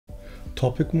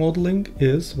Topic modeling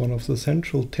is one of the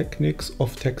central techniques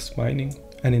of text mining,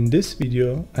 and in this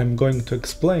video I'm going to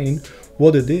explain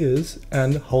what it is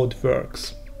and how it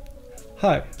works.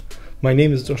 Hi, my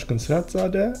name is Joshgun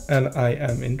Sirajzade and I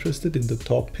am interested in the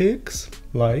topics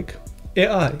like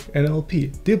AI,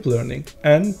 NLP, deep learning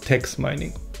and text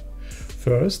mining.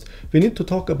 First, we need to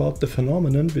talk about the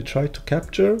phenomenon we try to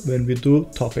capture when we do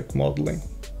topic modeling.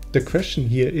 The question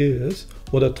here is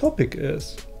what a topic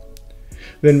is.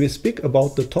 When we speak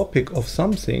about the topic of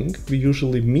something, we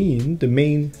usually mean the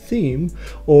main theme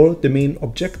or the main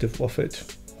objective of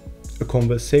it. A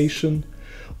conversation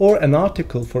or an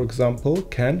article, for example,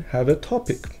 can have a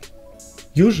topic.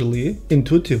 Usually,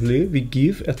 intuitively, we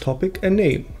give a topic a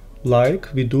name,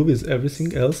 like we do with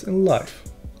everything else in life.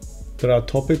 There are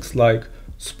topics like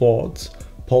sports,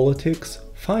 politics,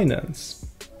 finance.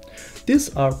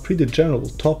 These are pretty general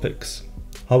topics.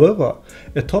 However,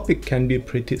 a topic can be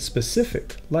pretty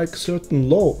specific, like certain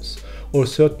laws, or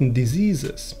certain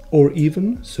diseases, or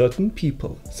even certain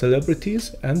people,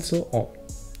 celebrities, and so on.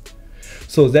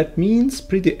 So that means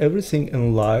pretty everything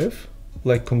in life,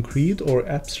 like concrete or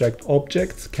abstract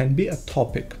objects, can be a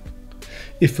topic.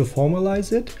 If we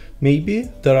formalize it, maybe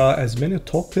there are as many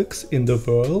topics in the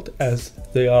world as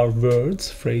there are words,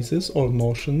 phrases, or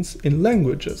notions in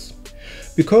languages,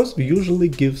 because we usually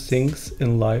give things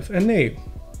in life a name.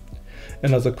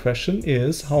 Another question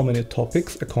is how many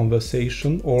topics a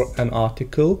conversation or an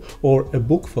article or a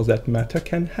book for that matter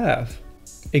can have.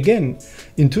 Again,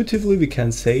 intuitively we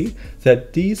can say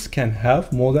that these can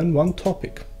have more than one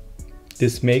topic.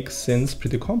 This makes things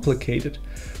pretty complicated,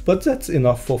 but that's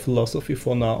enough for philosophy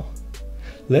for now.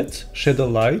 Let's shed a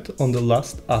light on the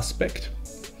last aspect.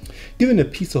 Given a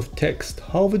piece of text,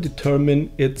 how we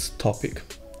determine its topic.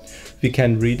 We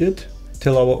can read it,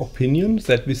 tell our opinion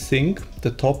that we think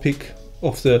the topic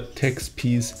of the text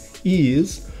piece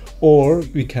is, or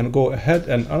we can go ahead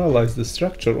and analyze the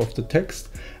structure of the text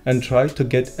and try to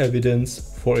get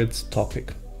evidence for its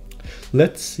topic.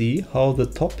 Let's see how the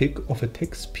topic of a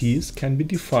text piece can be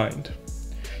defined.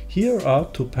 Here are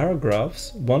two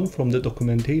paragraphs, one from the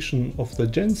documentation of the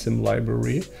GenSim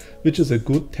library, which is a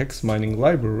good text mining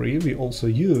library we also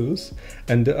use,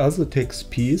 and the other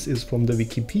text piece is from the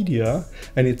Wikipedia,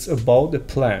 and it's about a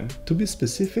plant. To be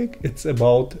specific, it's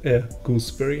about a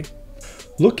gooseberry.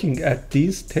 Looking at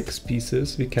these text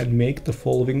pieces, we can make the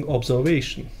following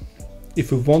observation.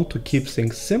 If we want to keep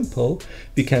things simple,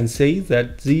 we can say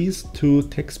that these two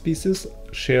text pieces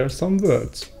share some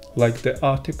words, like the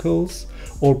articles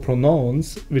or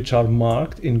pronouns which are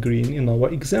marked in green in our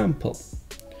example.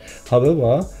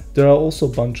 However, there are also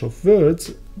a bunch of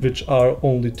words which are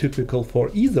only typical for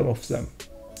either of them.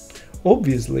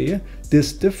 Obviously,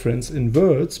 this difference in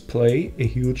words play a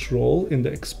huge role in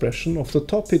the expression of the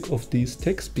topic of these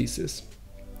text pieces.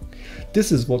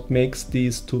 This is what makes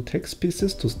these two text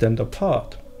pieces to stand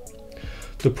apart.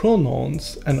 The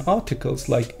pronouns and articles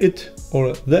like it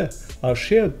or the are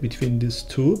shared between these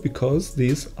two because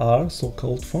these are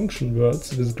so-called function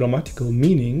words with grammatical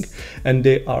meaning and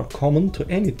they are common to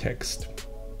any text.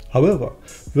 However,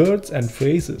 words and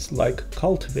phrases like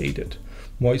cultivated,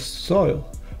 moist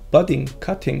soil, budding,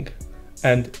 cutting,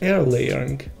 and air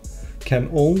layering can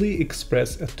only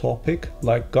express a topic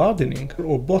like gardening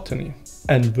or botany,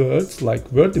 and words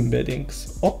like word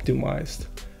embeddings, optimized,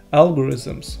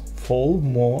 algorithms fall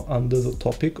more under the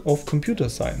topic of computer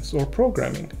science or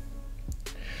programming.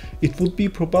 It would be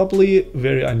probably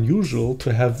very unusual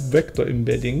to have vector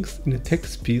embeddings in a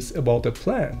text piece about a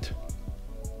plant.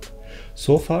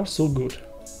 So far so good,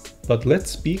 but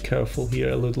let's be careful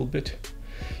here a little bit.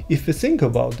 If we think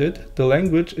about it, the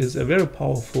language is a very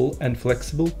powerful and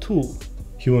flexible tool.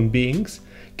 Human beings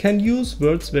can use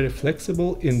words very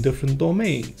flexible in different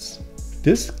domains.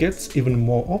 This gets even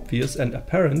more obvious and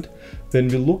apparent when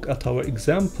we look at our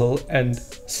example and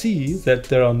see that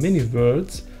there are many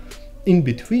words in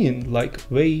between like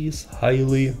ways,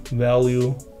 highly,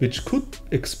 value, which could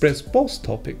express both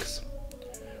topics.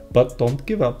 But don't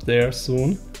give up there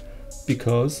soon,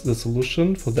 because the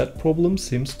solution for that problem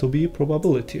seems to be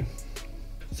probability.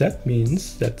 That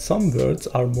means that some words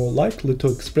are more likely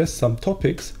to express some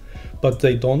topics, but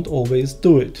they don't always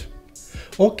do it.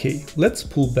 Okay, let's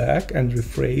pull back and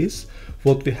rephrase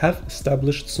what we have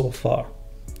established so far.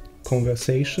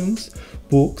 Conversations,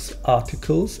 books,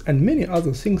 articles, and many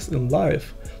other things in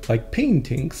life, like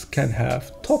paintings, can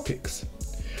have topics.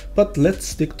 But let's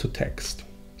stick to text.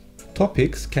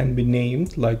 Topics can be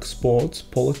named like sports,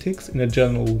 politics in a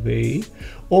general way,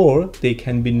 or they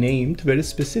can be named very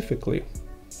specifically.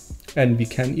 And we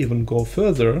can even go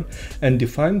further and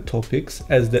define topics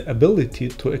as the ability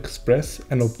to express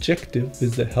an objective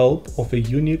with the help of a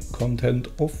unique content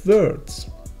of words.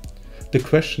 The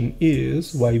question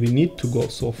is why we need to go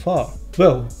so far.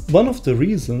 Well, one of the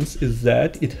reasons is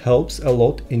that it helps a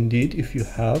lot indeed if you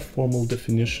have formal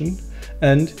definition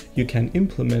and you can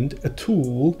implement a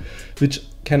tool which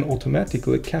can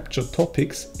automatically capture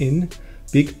topics in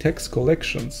big text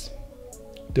collections.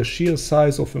 The sheer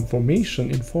size of information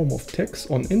in form of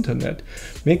text on internet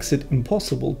makes it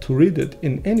impossible to read it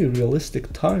in any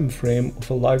realistic time frame of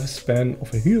a lifespan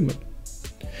of a human.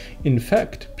 In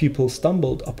fact, people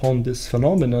stumbled upon this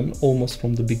phenomenon almost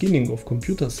from the beginning of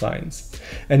computer science,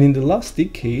 and in the last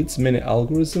decades many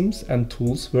algorithms and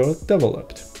tools were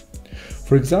developed.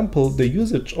 For example, the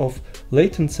usage of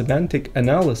latent semantic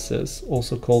analysis,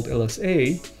 also called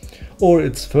LSA, or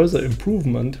its further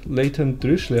improvement, latent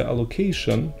Dirichlet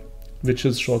allocation, which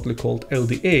is shortly called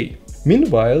LDA.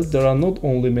 Meanwhile, there are not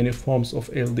only many forms of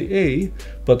LDA,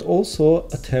 but also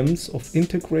attempts of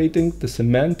integrating the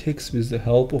semantics with the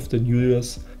help of the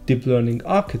newest deep learning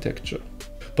architecture.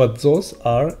 But those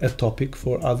are a topic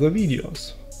for other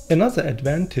videos. Another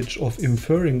advantage of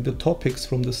inferring the topics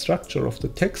from the structure of the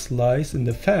text lies in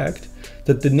the fact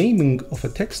that the naming of a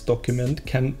text document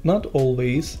can not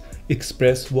always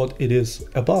express what it is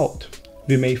about.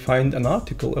 We may find an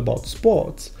article about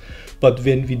sports, but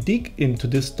when we dig into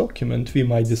this document, we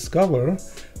might discover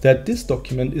that this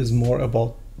document is more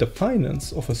about the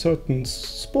finance of a certain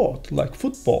sport, like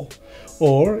football,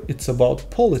 or it's about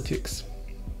politics.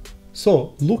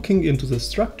 So, looking into the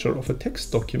structure of a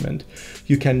text document,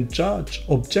 you can judge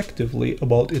objectively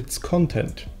about its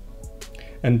content.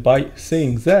 And by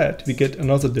saying that, we get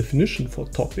another definition for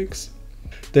topics.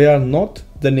 They are not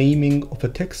the naming of a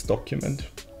text document.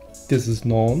 This is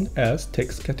known as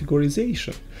text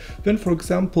categorization, when, for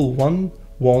example, one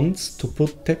wants to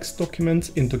put text documents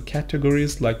into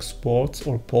categories like sports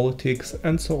or politics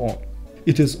and so on.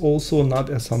 It is also not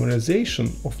a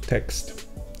summarization of text.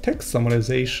 Text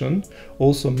summarization,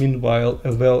 also meanwhile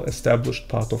a well-established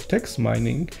part of text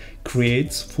mining,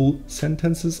 creates full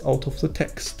sentences out of the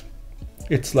text.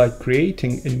 It's like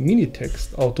creating a mini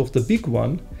text out of the big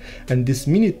one, and this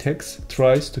mini text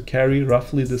tries to carry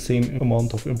roughly the same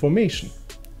amount of information.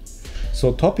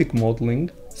 So topic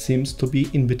modeling seems to be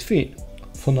in between.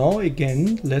 For now,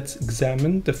 again, let's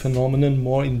examine the phenomenon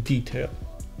more in detail.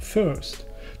 First,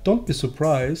 don't be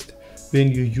surprised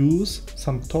when you use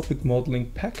some topic modeling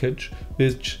package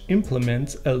which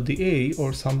implements LDA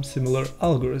or some similar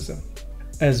algorithm.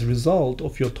 As a result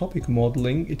of your topic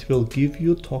modeling, it will give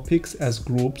you topics as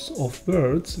groups of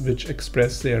words which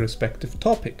express their respective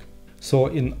topic. So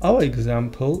in our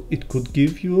example, it could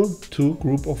give you two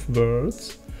groups of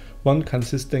words, one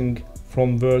consisting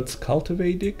from words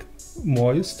cultivating,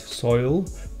 moist, soil,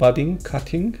 budding,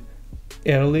 cutting,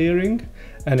 air layering,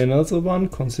 and another one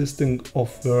consisting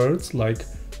of words like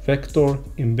vector,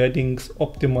 embeddings,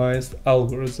 optimized,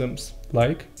 algorithms,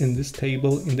 like in this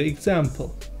table in the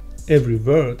example. Every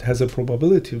word has a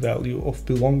probability value of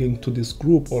belonging to this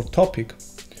group or topic.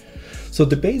 So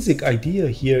the basic idea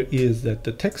here is that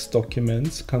the text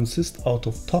documents consist out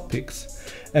of topics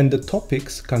and the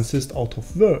topics consist out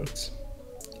of words.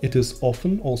 It is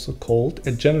often also called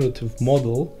a generative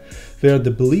model, where the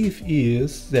belief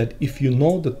is that if you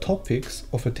know the topics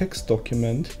of a text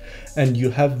document and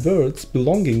you have words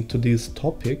belonging to these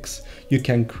topics, you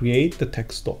can create the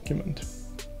text document.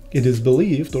 It is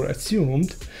believed or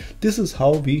assumed this is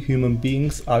how we human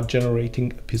beings are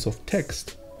generating a piece of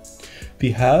text.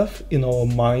 We have in our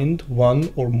mind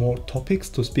one or more topics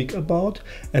to speak about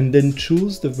and then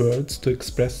choose the words to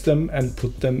express them and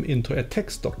put them into a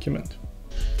text document.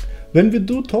 When we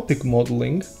do topic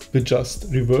modeling, we just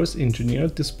reverse engineer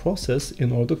this process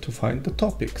in order to find the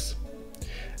topics.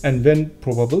 And when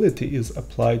probability is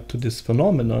applied to this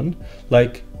phenomenon,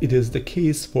 like it is the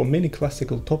case for many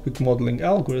classical topic modeling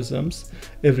algorithms,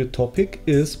 every topic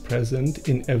is present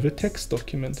in every text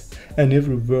document, and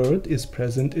every word is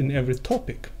present in every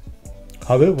topic.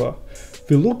 However,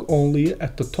 we look only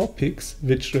at the topics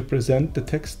which represent the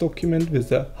text document with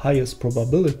the highest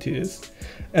probabilities,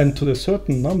 and to the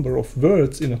certain number of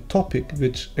words in a topic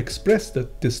which express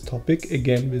this topic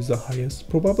again with the highest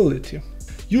probability.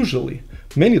 Usually,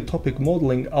 many topic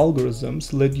modeling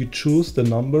algorithms let you choose the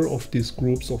number of these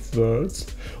groups of words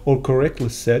or correctly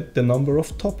set the number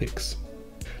of topics.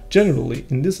 Generally,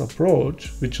 in this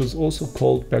approach, which is also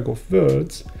called bag of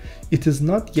words, it is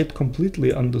not yet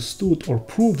completely understood or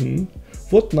proven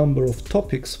what number of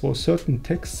topics for certain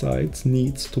text sites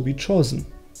needs to be chosen.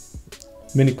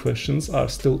 many questions are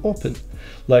still open,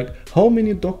 like how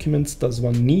many documents does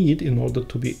one need in order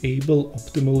to be able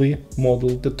optimally model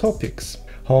the topics?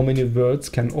 How many words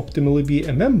can optimally be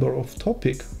a member of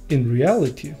topic in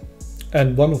reality?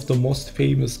 And one of the most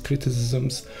famous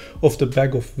criticisms of the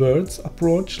bag of words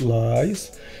approach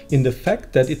lies in the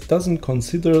fact that it doesn't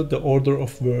consider the order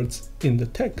of words in the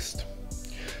text.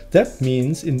 That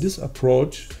means in this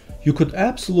approach, you could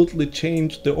absolutely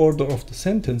change the order of the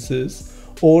sentences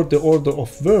or the order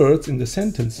of words in the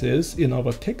sentences in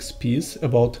our text piece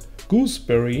about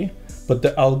gooseberry, but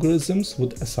the algorithms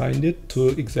would assign it to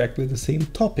exactly the same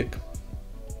topic.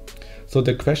 So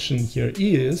the question here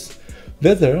is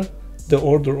whether the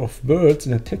order of words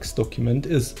in a text document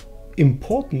is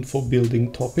important for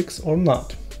building topics or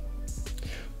not.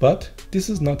 But this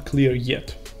is not clear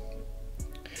yet.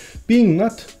 Being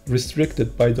not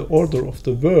restricted by the order of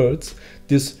the words,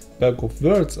 this bag of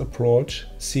words approach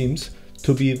seems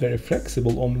to be very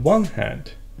flexible on one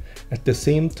hand. At the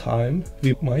same time,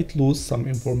 we might lose some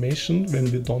information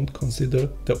when we don't consider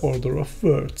the order of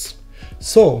words.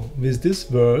 So, with these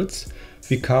words,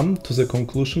 we come to the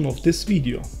conclusion of this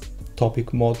video.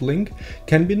 Topic modeling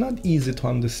can be not easy to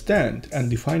understand, and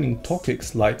defining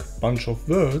topics like bunch of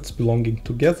words belonging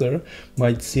together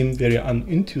might seem very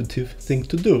unintuitive thing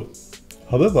to do.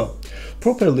 However,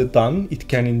 properly done, it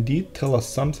can indeed tell us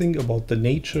something about the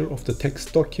nature of the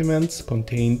text documents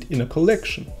contained in a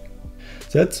collection.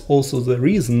 That's also the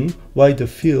reason why the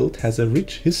field has a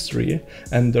rich history,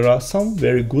 and there are some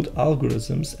very good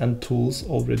algorithms and tools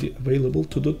already available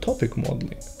to do topic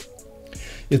modeling.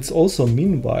 It's also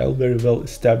meanwhile very well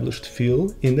established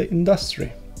field in the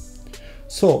industry.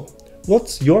 So,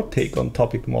 what's your take on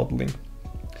topic modeling?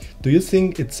 Do you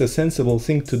think it's a sensible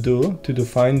thing to do to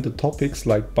define the topics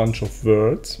like bunch of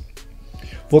words?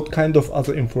 What kind of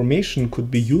other information could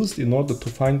be used in order to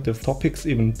find the topics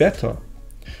even better?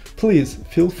 Please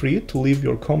feel free to leave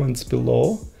your comments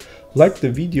below, like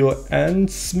the video and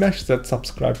smash that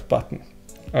subscribe button.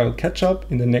 I'll catch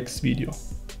up in the next video.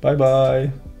 Bye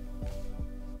bye!